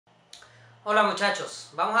Hola muchachos,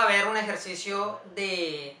 vamos a ver un ejercicio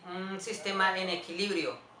de un sistema en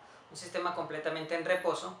equilibrio, un sistema completamente en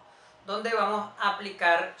reposo, donde vamos a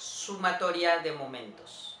aplicar sumatoria de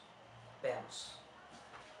momentos. Veamos.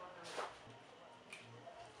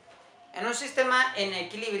 En un sistema en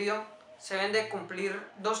equilibrio se deben de cumplir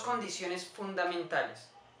dos condiciones fundamentales.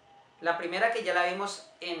 La primera, que ya la vimos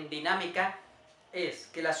en dinámica, es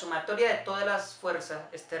que la sumatoria de todas las fuerzas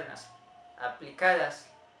externas aplicadas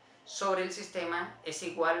sobre el sistema es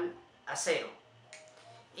igual a 0.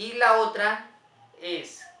 Y la otra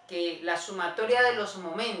es que la sumatoria de los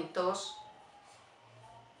momentos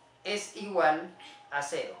es igual a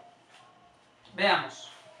 0.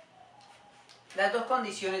 Veamos. Las dos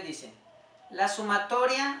condiciones dicen: la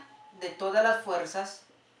sumatoria de todas las fuerzas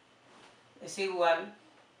es igual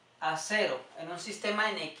a 0 en un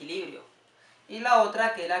sistema en equilibrio. Y la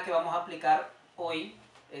otra, que es la que vamos a aplicar hoy,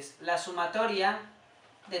 es la sumatoria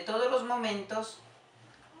de todos los momentos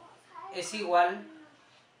es igual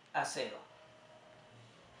a 0.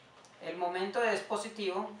 El momento es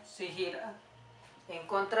positivo si gira en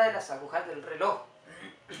contra de las agujas del reloj.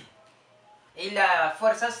 Y las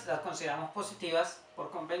fuerzas las consideramos positivas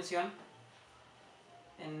por convención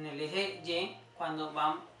en el eje Y cuando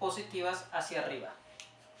van positivas hacia arriba.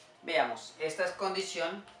 Veamos, esta es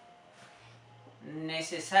condición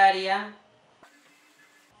necesaria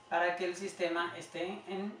para que el sistema esté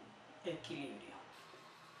en equilibrio.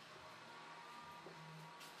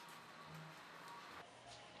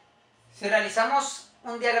 Si realizamos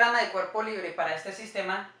un diagrama de cuerpo libre para este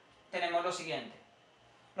sistema, tenemos lo siguiente.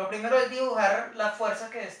 Lo primero es dibujar las fuerzas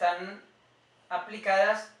que están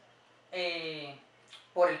aplicadas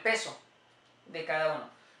por el peso de cada uno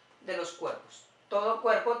de los cuerpos. Todo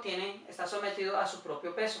cuerpo está sometido a su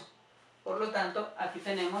propio peso. Por lo tanto, aquí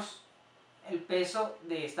tenemos el peso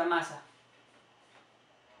de esta masa.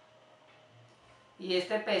 Y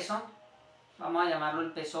este peso, vamos a llamarlo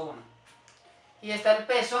el peso 1. Y está el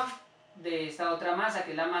peso de esta otra masa,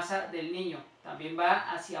 que es la masa del niño. También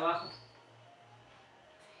va hacia abajo.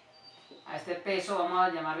 A este peso vamos a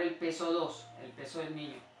llamarle el peso 2, el peso del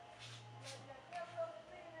niño.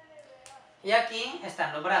 Y aquí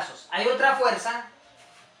están los brazos. Hay otra fuerza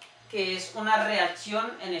que es una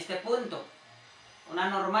reacción en este punto, una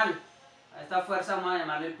normal. A esta fuerza vamos a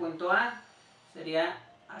llamarle el punto A, sería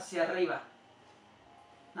hacia arriba.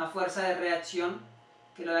 Una fuerza de reacción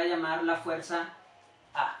que lo voy a llamar la fuerza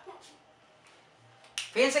A.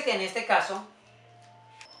 Fíjense que en este caso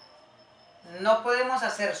no podemos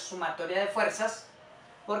hacer sumatoria de fuerzas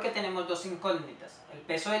porque tenemos dos incógnitas, el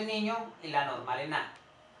peso del niño y la normal en A.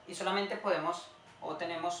 Y solamente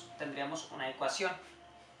tendríamos una ecuación.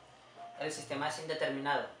 El sistema es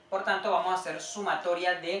indeterminado. Por tanto, vamos a hacer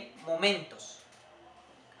sumatoria de momentos.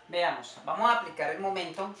 Veamos, vamos a aplicar el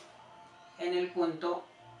momento en el punto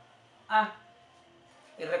A.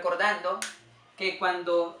 Y recordando que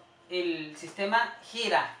cuando el sistema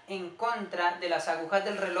gira en contra de las agujas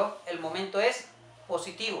del reloj, el momento es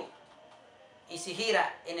positivo. Y si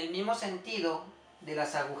gira en el mismo sentido de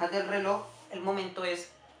las agujas del reloj, el momento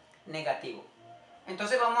es negativo.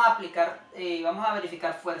 Entonces vamos a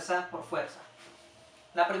verificar fuerza por fuerza.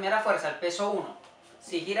 La primera fuerza, el peso 1,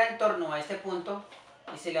 si gira en torno a este punto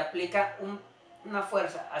y se le aplica una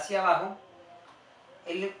fuerza hacia abajo,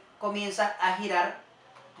 él comienza a girar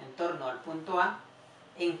en torno al punto A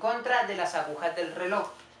en contra de las agujas del reloj.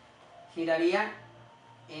 Giraría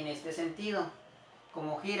en este sentido.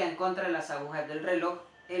 Como gira en contra de las agujas del reloj,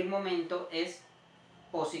 el momento es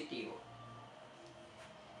positivo.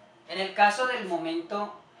 En el caso del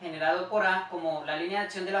momento generado por A, como la línea de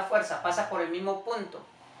acción de la fuerza pasa por el mismo punto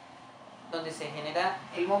donde se genera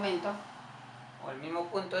el momento, o el mismo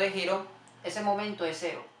punto de giro, ese momento es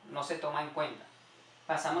 0, no se toma en cuenta.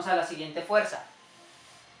 Pasamos a la siguiente fuerza,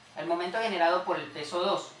 el momento generado por el peso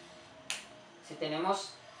 2. Si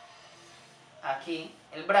tenemos aquí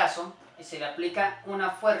el brazo y se le aplica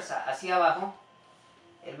una fuerza hacia abajo,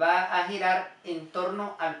 él va a girar en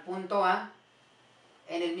torno al punto A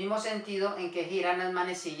en el mismo sentido en que giran las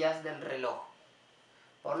manecillas del reloj.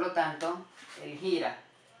 Por lo tanto, él gira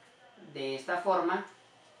de esta forma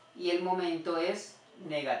y el momento es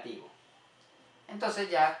negativo. Entonces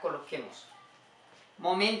ya coloquemos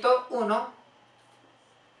momento 1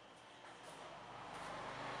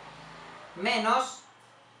 menos,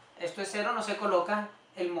 esto es 0, no se coloca,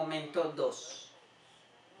 el momento 2.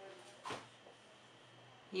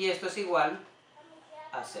 Y esto es igual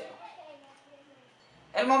a 0.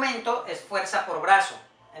 El momento es fuerza por brazo.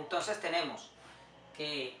 Entonces tenemos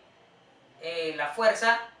que la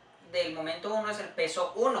fuerza del momento 1 es el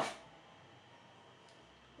peso 1.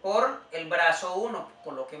 por el brazo 1,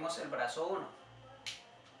 coloquemos el brazo 1,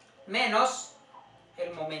 menos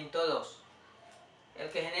el momento 2. El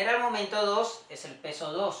que genera el momento 2 es el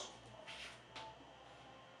peso 2.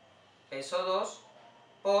 Peso 2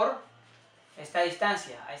 por esta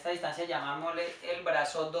distancia. A esta distancia llamámosle el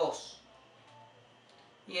brazo 2.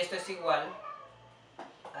 Y esto es igual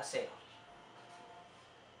a 0.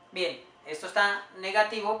 Bien, esto está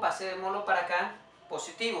negativo, pasémoslo para acá,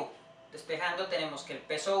 positivo. Despejando tenemos que el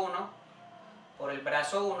peso 1 por el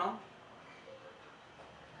brazo 1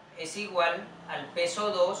 es igual al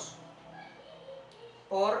peso 2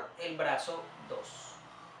 por el brazo 2.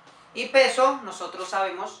 Y peso, nosotros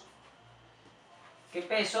sabemos que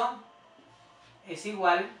peso es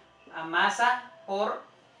igual a masa por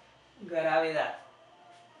gravedad.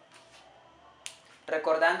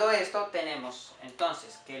 Recordando esto, tenemos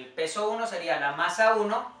entonces que el peso 1 sería la masa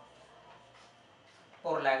 1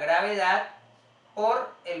 por la gravedad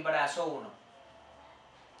por el brazo 1.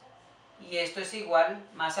 Y esto es igual,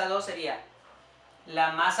 masa 2 sería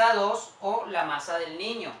la masa 2 o la masa del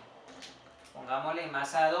niño. Pongámosle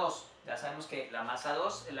masa 2. Ya sabemos que la masa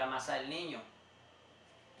 2 es la masa del niño.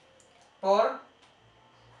 Por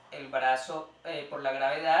el brazo, por la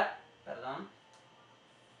gravedad, perdón,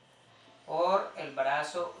 por el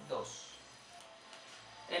brazo 2.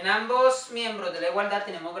 En ambos miembros de la igualdad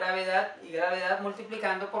tenemos gravedad y gravedad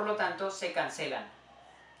multiplicando, por lo tanto se cancelan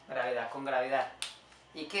gravedad con gravedad.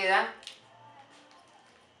 Y queda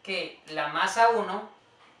que la masa 1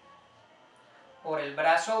 por el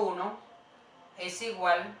brazo 1 es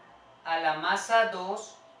igual a la masa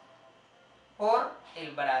 2 por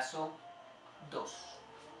el brazo 2.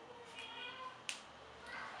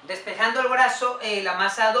 Despejando el brazo, la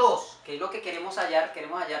masa 2, que es lo que queremos hallar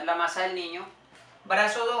la masa del niño.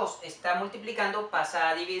 Brazo 2 está multiplicando, pasa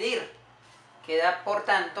a dividir. Queda, por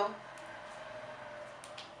tanto,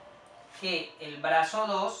 que el brazo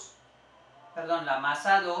 2, perdón, la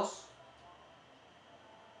masa 2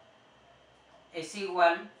 es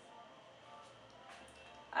igual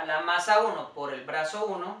a la masa 1 por el brazo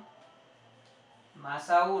 1,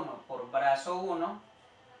 masa 1 por brazo 1,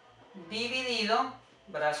 dividido,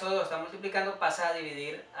 brazo 2 está multiplicando, pasa a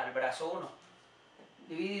dividir al brazo 1,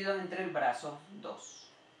 dividido entre el brazo 2.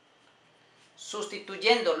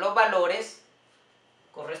 Sustituyendo los valores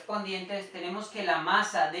correspondientes, tenemos que la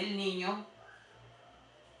masa del niño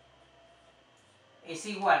es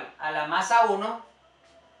igual a la masa 1,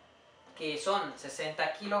 que son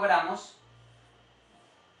 60 kilogramos,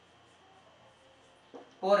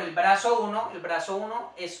 por el brazo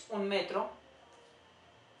 1 es 1 metro,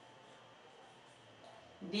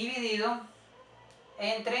 dividido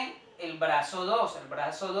entre el brazo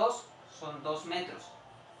 2 son 2 metros.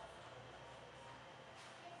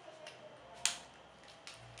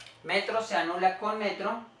 Metro se anula con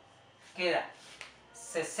metro, queda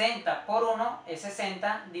 60 por 1 es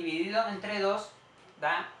 60, dividido entre 2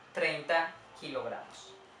 da 30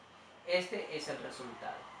 kilogramos. Este es el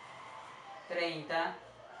resultado, 30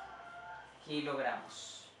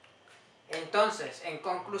 kilogramos. Entonces, en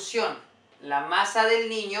conclusión, la masa del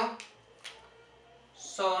niño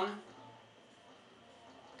son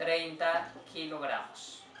 30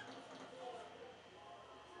 kilogramos.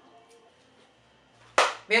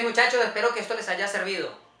 Bien, muchachos, espero que esto les haya servido.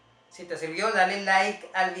 Si te sirvió, dale like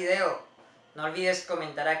al video. No olvides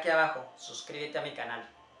comentar aquí abajo. Suscríbete a mi canal.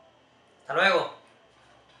 Hasta luego.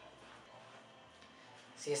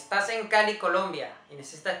 Si estás en Cali, Colombia, y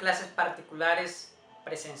necesitas clases particulares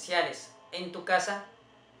presenciales en tu casa,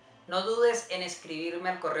 no dudes en escribirme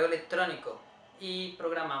al correo electrónico y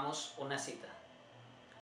programamos una cita.